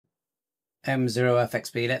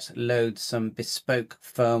M0FXB, let's load some bespoke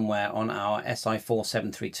firmware on our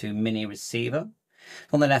SI4732 Mini Receiver.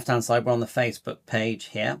 On the left hand side, we're on the Facebook page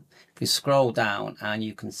here. If you scroll down, and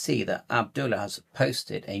you can see that Abdullah has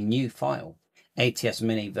posted a new file, ATS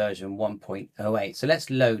Mini version 1.08. So let's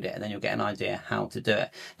load it and then you'll get an idea how to do it.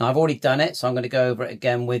 Now I've already done it, so I'm going to go over it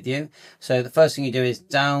again with you. So the first thing you do is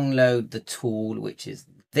download the tool, which is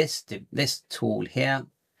this tool here.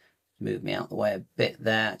 Move me out the way a bit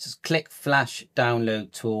there. Just click flash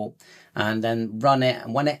download tool and then run it,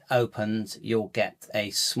 and when it opens you'll get a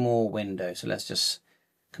small window. So let's just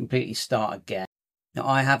completely start again. Now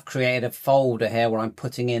I have created a folder here where I'm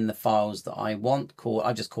putting in the files that I want.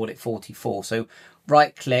 I just call it 44. So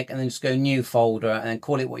right click and then just go new folder and then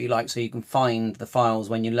call it what you like so you can find the files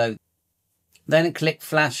when you load. Then click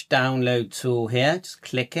flash download tool here. Just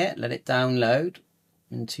click it, let it download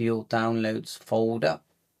into your downloads folder.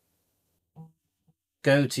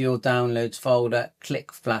 Go to your downloads folder,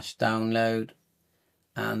 click flash download,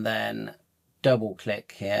 and then double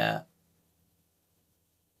click here.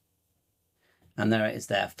 And there it is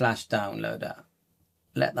there, flash downloader.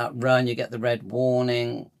 Let that run, you get the red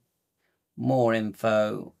warning, more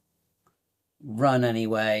info, run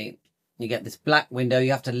anyway. You get this black window, you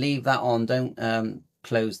have to leave that on, don't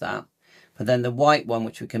close that. But then the white one,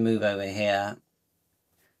 which we can move over here,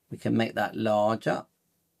 we can make that larger.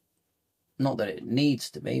 Not that it needs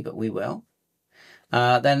to be, but we will.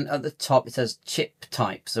 Then at the top it says chip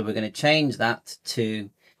type. So we're going to change that to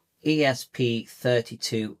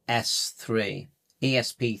ESP32S3.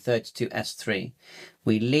 ESP32S3.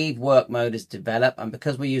 We leave work mode as develop, and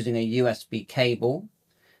because we're using a USB cable,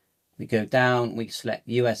 we go down, we select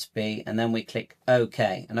USB, and then we click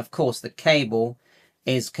OK. And of course the cable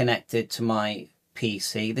is connected to my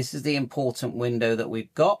PC. This is the important window that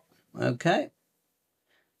we've got. Okay.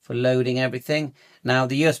 For loading everything. Now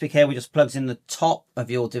the USB cable just plugs in the top of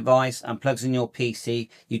your device and plugs in your PC.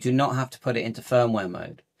 You do not have to put it into firmware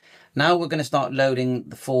mode. Now we're going to start loading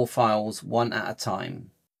the 4 files one at a time.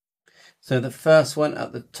 So the first one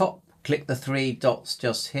at the top, click the 3 dots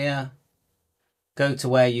just here. Go to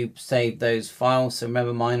where you saved those files. So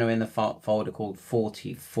remember, mine are in the folder called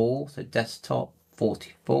 44, so desktop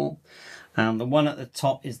 44. And the one at the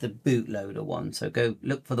top is the bootloader one. So go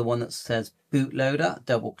look for the one that says bootloader,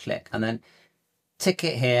 double click, and then tick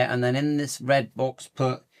it here. And then in this red box,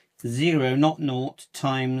 put 0, not 0,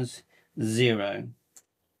 times 0.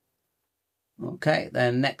 Okay,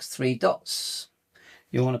 then next 3 dots.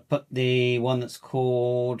 You want to put the one that's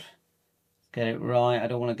called, get it right, I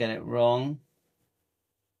don't want to get it wrong,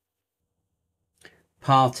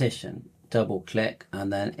 partition, double click.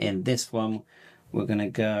 And then in this one, we're going to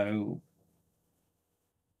go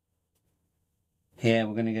here,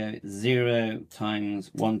 we're going to go 0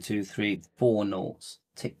 times 1, 2, 3, 4 noughts.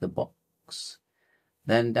 Tick the box.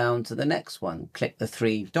 Then down to the next one, click the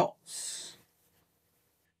 3 dots.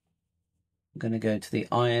 I'm going to go to the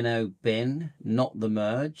INO bin, not the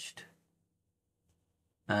merged.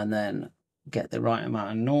 And then get the right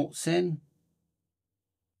amount of noughts in.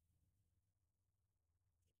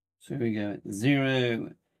 So we go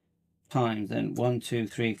 0 times then 1, 2,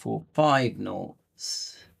 3, 4, 5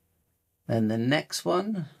 noughts. Then the next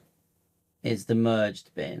one is the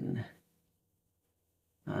merged bin.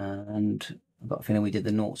 And I've got a feeling we did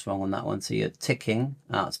the noughts wrong on that one. So you're ticking.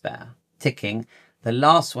 That's better. Ticking. The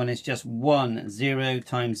last one is just 1, 0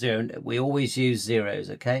 times 0. We always use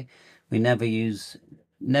zeros, okay? We never use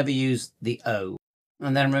the O.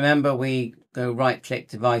 And then remember, we go right click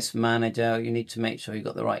device manager. You need to make sure you've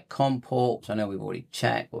got the right COM ports. I know we've already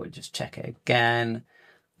checked, but we'll just check it again.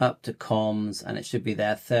 Up to comms, and it should be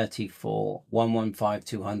there 34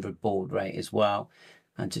 115200 baud rate as well.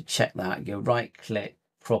 And to check that, you right click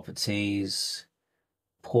properties,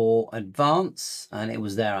 port advance, and it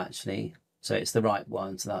was there actually, so it's the right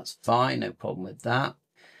one, so that's fine, no problem with that.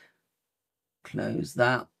 Close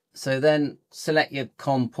that. So then select your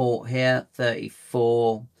COM port here,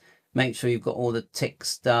 34. Make sure you've got all the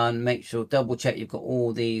ticks done. Make sure, double check you've got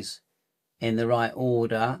all these in the right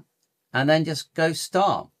order. And then just go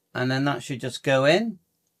start. And then that should just go in.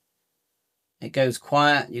 It goes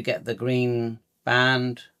quiet. You get the green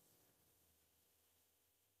band.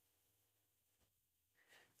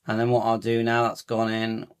 And then what I'll do now that's gone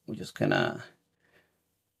in, we're just gonna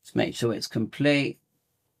just make sure it's complete.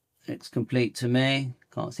 It's complete to me.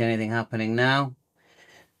 Can't see anything happening now.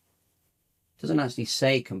 Doesn't actually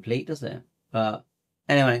say complete, does it? But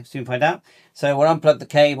anyway, soon find out. So we'll unplug the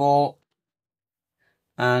cable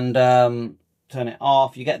and turn it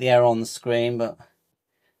off. You get the error on the screen, but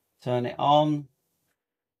turn it on.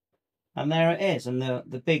 And there it is. And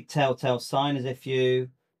the big telltale sign is if you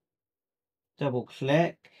double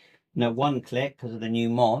click, no, one click because of the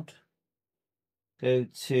new mod. Go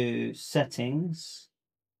to settings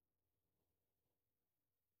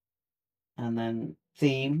and then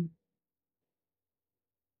theme.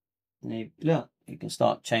 And look, you can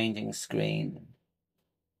start changing screen.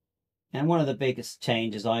 And one of the biggest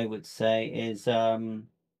changes I would say is the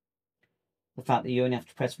fact that you only have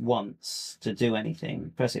to press once to do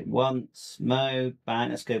anything. Press it once, mode,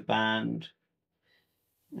 band, let's go band.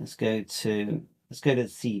 Let's go to the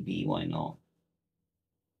CB, why not?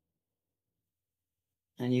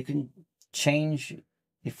 And you can change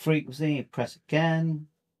your frequency, press again.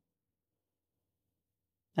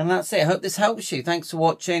 And that's it. I hope this helps you. Thanks for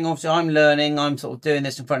watching. Obviously, I'm learning. I'm sort of doing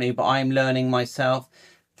this in front of you, but I'm learning myself.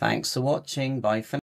 Thanks for watching. Bye for now.